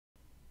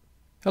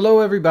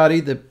Hello everybody,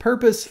 the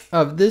purpose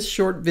of this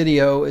short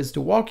video is to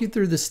walk you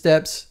through the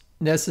steps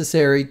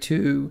necessary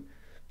to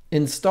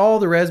install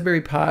the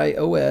Raspberry Pi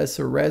OS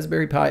or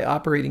Raspberry Pi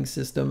operating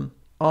system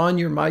on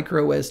your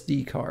micro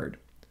SD card.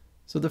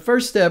 So the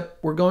first step,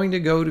 we're going to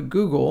go to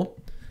Google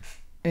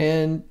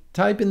and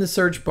type in the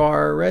search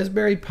bar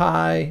Raspberry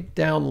Pi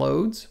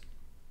downloads.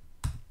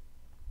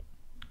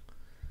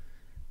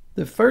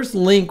 The first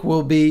link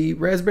will be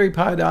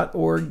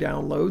raspberrypi.org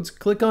downloads.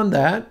 Click on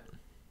that.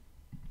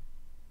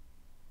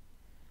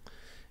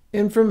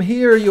 And from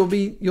here,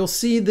 you'll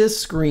see this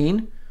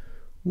screen,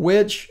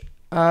 which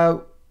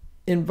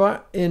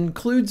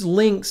includes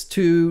links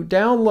to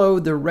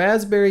download the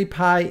Raspberry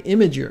Pi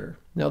Imager.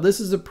 Now, this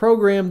is a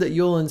program that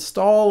you'll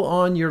install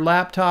on your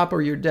laptop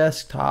or your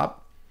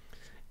desktop,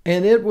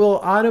 and it will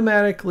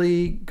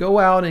automatically go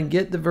out and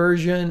get the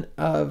version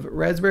of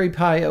Raspberry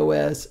Pi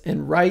OS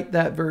and write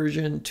that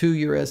version to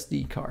your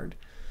SD card.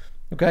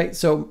 Okay,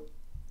 so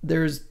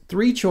there's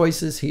three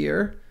choices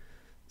here.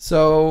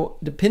 So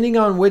depending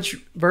on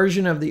which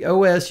version of the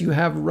OS you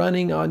have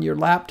running on your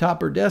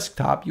laptop or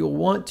desktop, you'll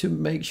want to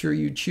make sure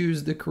you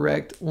choose the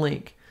correct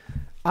link.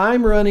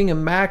 I'm running a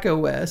Mac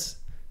OS,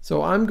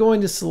 so I'm going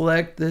to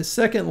select the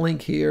second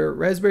link here,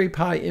 Raspberry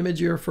Pi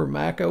Imager for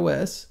Mac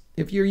OS.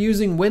 If you're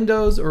using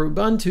Windows or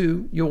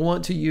Ubuntu, you'll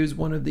want to use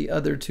one of the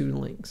other two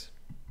links.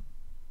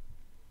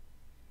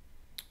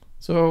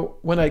 So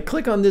when I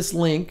click on this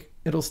link,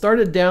 it'll start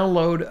a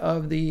download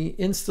of the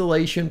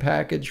installation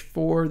package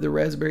for the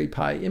Raspberry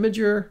Pi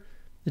Imager.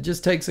 It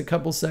just takes a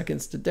couple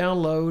seconds to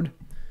download.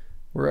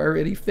 We're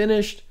already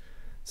finished.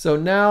 So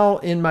now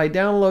in my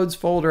downloads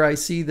folder, I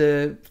see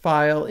the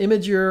file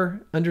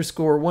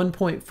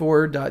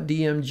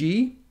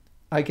imager_1.4.dmg.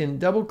 I can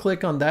double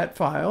click on that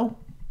file.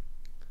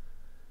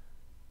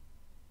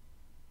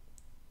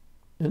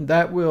 And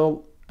that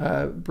will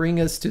bring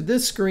us to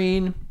this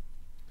screen,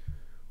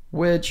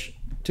 which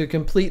to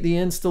complete the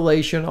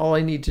installation, all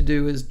I need to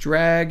do is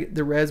drag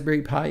the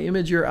Raspberry Pi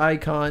Imager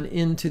icon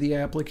into the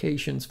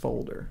applications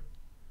folder.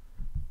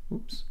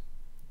 Oops.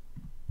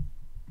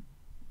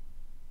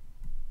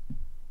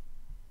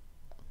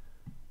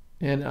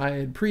 And I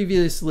had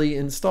previously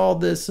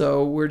installed this,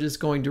 so we're just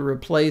going to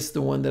replace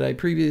the one that I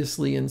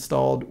previously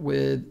installed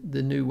with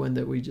the new one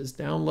that we just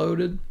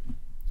downloaded.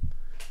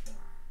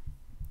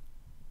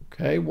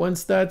 Okay,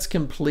 once that's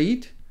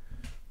complete,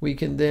 we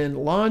can then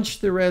launch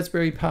the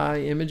Raspberry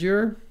Pi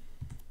Imager.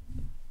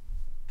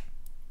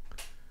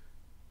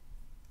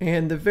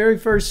 And the very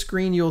first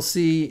screen you'll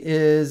see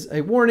is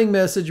a warning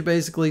message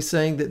basically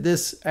saying that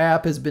this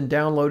app has been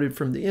downloaded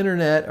from the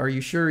internet. Are you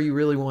sure you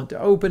really want to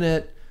open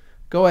it?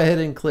 Go ahead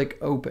and click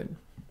open.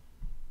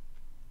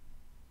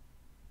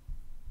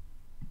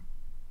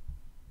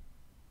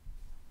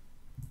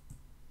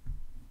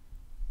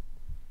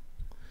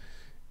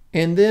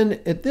 And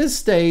then at this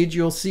stage,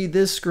 you'll see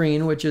this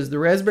screen, which is the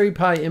Raspberry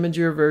Pi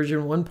Imager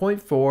version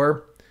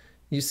 1.4.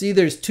 You see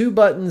there's two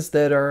buttons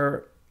that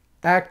are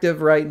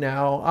active right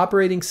now,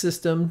 operating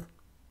system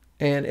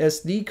and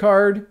SD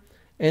card.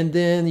 And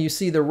then you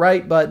see the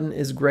right button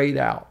is grayed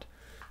out.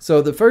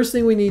 So the first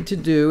thing we need to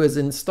do is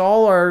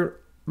install our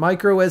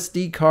micro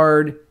SD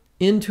card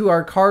into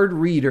our card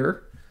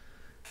reader.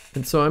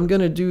 And so I'm going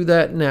to do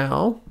that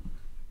now.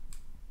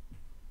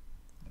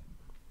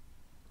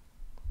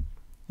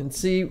 And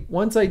see,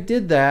 once I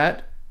did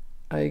that,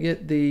 I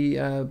get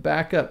the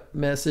backup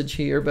message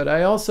here, but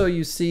I also,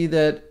 you see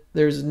that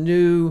there's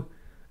a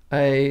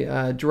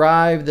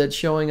drive that's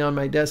showing on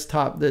my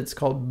desktop that's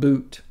called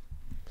boot.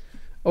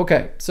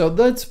 Okay, so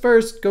let's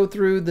first go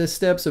through the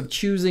steps of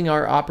choosing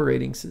our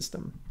operating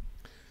system.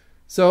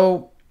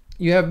 So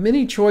you have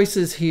many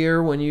choices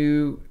here when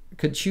you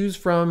could choose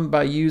from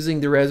by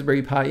using the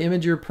Raspberry Pi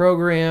Imager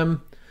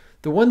program.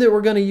 The one that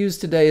we're going to use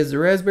today is the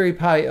Raspberry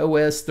Pi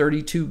OS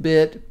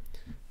 32-bit.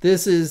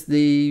 This is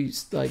the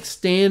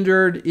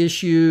standard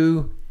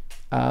issue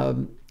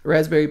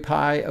Raspberry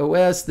Pi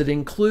OS that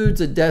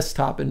includes a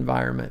desktop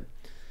environment.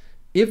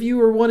 If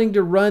you are wanting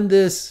to run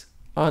this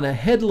on a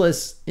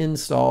headless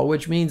install,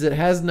 which means it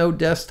has no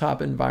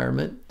desktop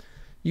environment,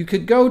 you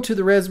could go to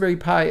the Raspberry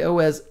Pi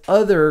OS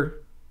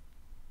Other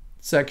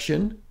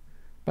section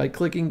by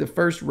clicking the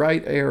first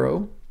right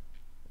arrow.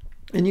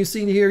 And you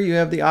see here you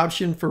have the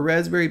option for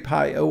Raspberry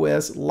Pi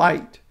OS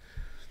Lite.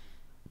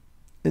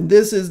 And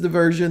this is the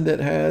version that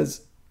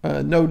has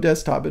no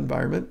desktop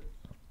environment.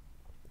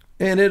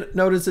 And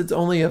notice it's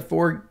only a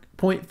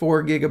 4.4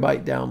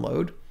 gigabyte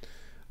download.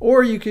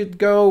 Or you could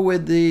go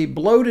with the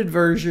bloated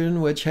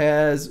version, which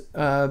has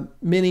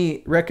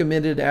many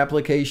recommended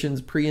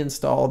applications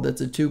pre-installed.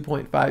 That's a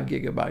 2.5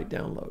 gigabyte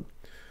download.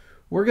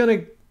 We're going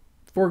to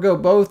forego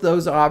both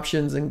those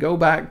options and go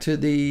back to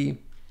the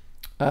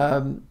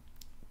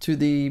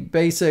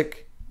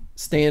basic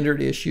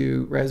standard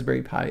issue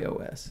Raspberry Pi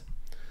OS.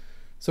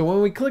 So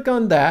when we click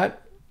on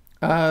that,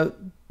 the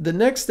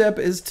next step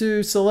is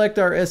to select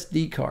our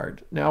SD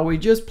card. Now we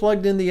just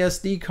plugged in the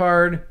SD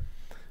card.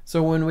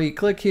 So when we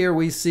click here,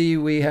 we see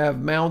we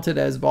have mounted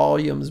as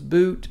volumes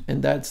boot,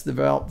 and that's the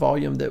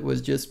volume that was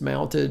just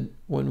mounted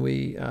when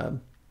we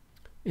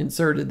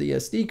inserted the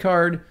SD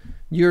card.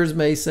 Yours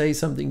may say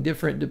something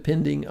different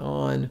depending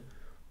on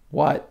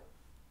what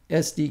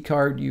SD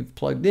card you've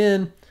plugged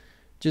in.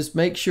 Just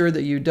make sure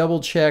that you double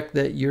check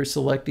that you're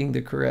selecting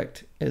the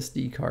correct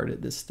SD card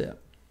at this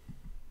step.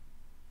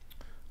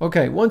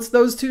 Okay, once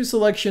those two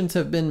selections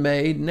have been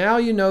made, now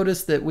you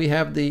notice that we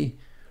have the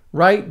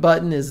right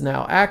button is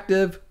now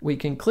active. We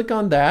can click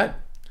on that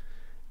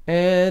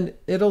and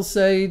it'll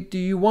say, do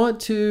you want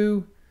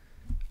to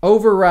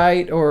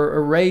overwrite or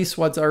erase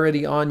what's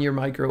already on your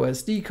micro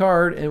SD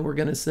card? And we're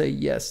going to say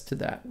yes to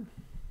that.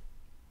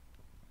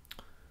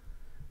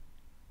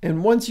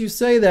 And once you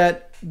say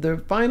that, the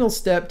final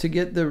step to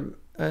get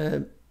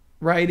the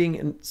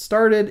writing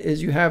started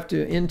is you have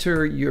to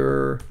enter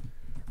your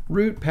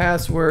root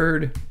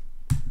password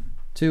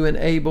to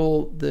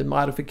enable the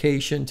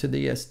modification to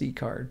the SD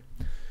card.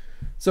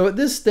 So at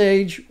this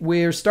stage,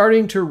 we're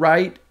starting to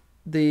write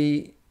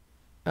the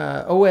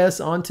OS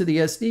onto the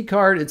SD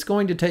card. It's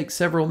going to take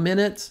several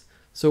minutes.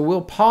 So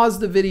we'll pause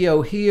the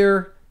video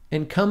here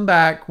and come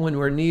back when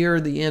we're near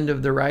the end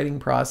of the writing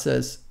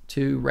process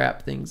to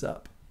wrap things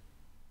up.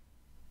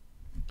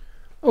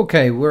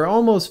 Okay, we're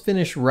almost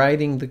finished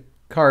writing the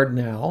card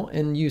now,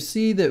 and you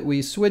see that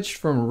we switched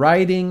from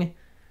writing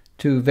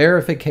to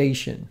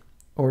verification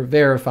or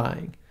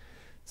verifying.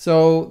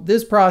 So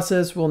this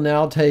process will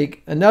now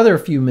take another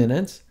few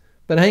minutes,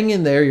 but hang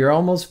in there, you're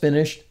almost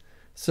finished.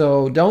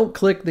 So don't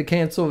click the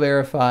cancel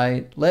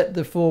verify, let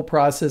the full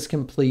process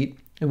complete,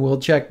 and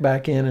we'll check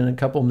back in a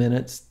couple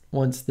minutes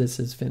once this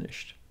is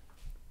finished.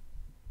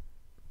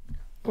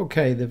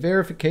 Okay, the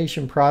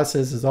verification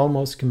process is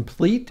almost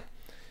complete,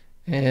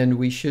 and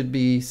we should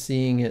be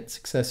seeing it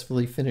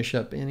successfully finish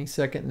up any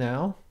second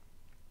now.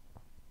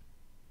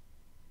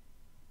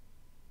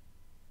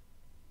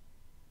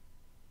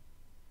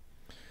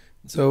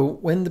 So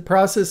when the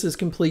process is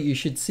complete, you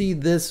should see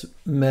this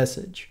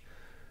message.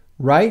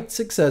 Write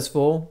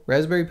successful,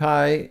 Raspberry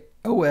Pi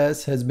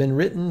OS has been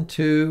written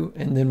to,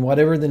 and then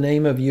whatever the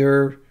name of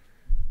your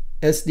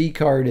SD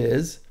card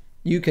is.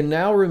 You can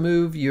now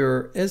remove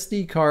your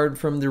SD card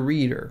from the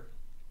reader,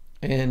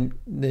 and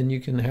then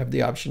you can have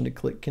the option to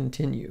click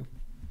continue.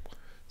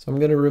 So I'm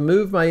going to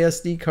remove my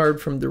SD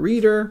card from the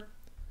reader,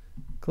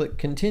 click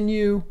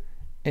continue,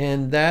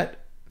 and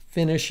that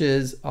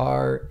finishes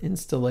our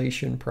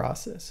installation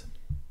process.